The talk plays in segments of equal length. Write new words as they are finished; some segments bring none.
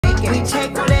We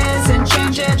take what is and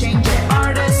change it.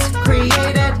 Artists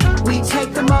create it. We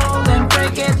take the mold and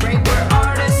break it. We're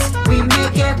artists, we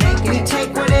make it. We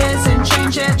take what is and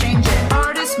change it.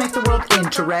 Artists make the world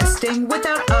interesting.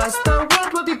 Without us, the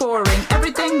world would be boring.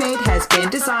 Everything made has been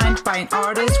designed by an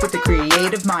artist with a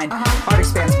creative mind. Art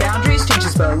expands boundaries,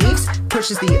 changes beliefs,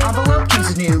 pushes the envelope,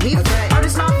 gives a new leaf. Art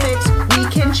is not fixed, we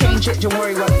can change it. Don't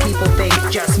worry what people think,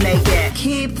 just make it.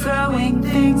 Keep throwing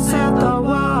things at the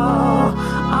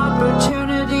wall.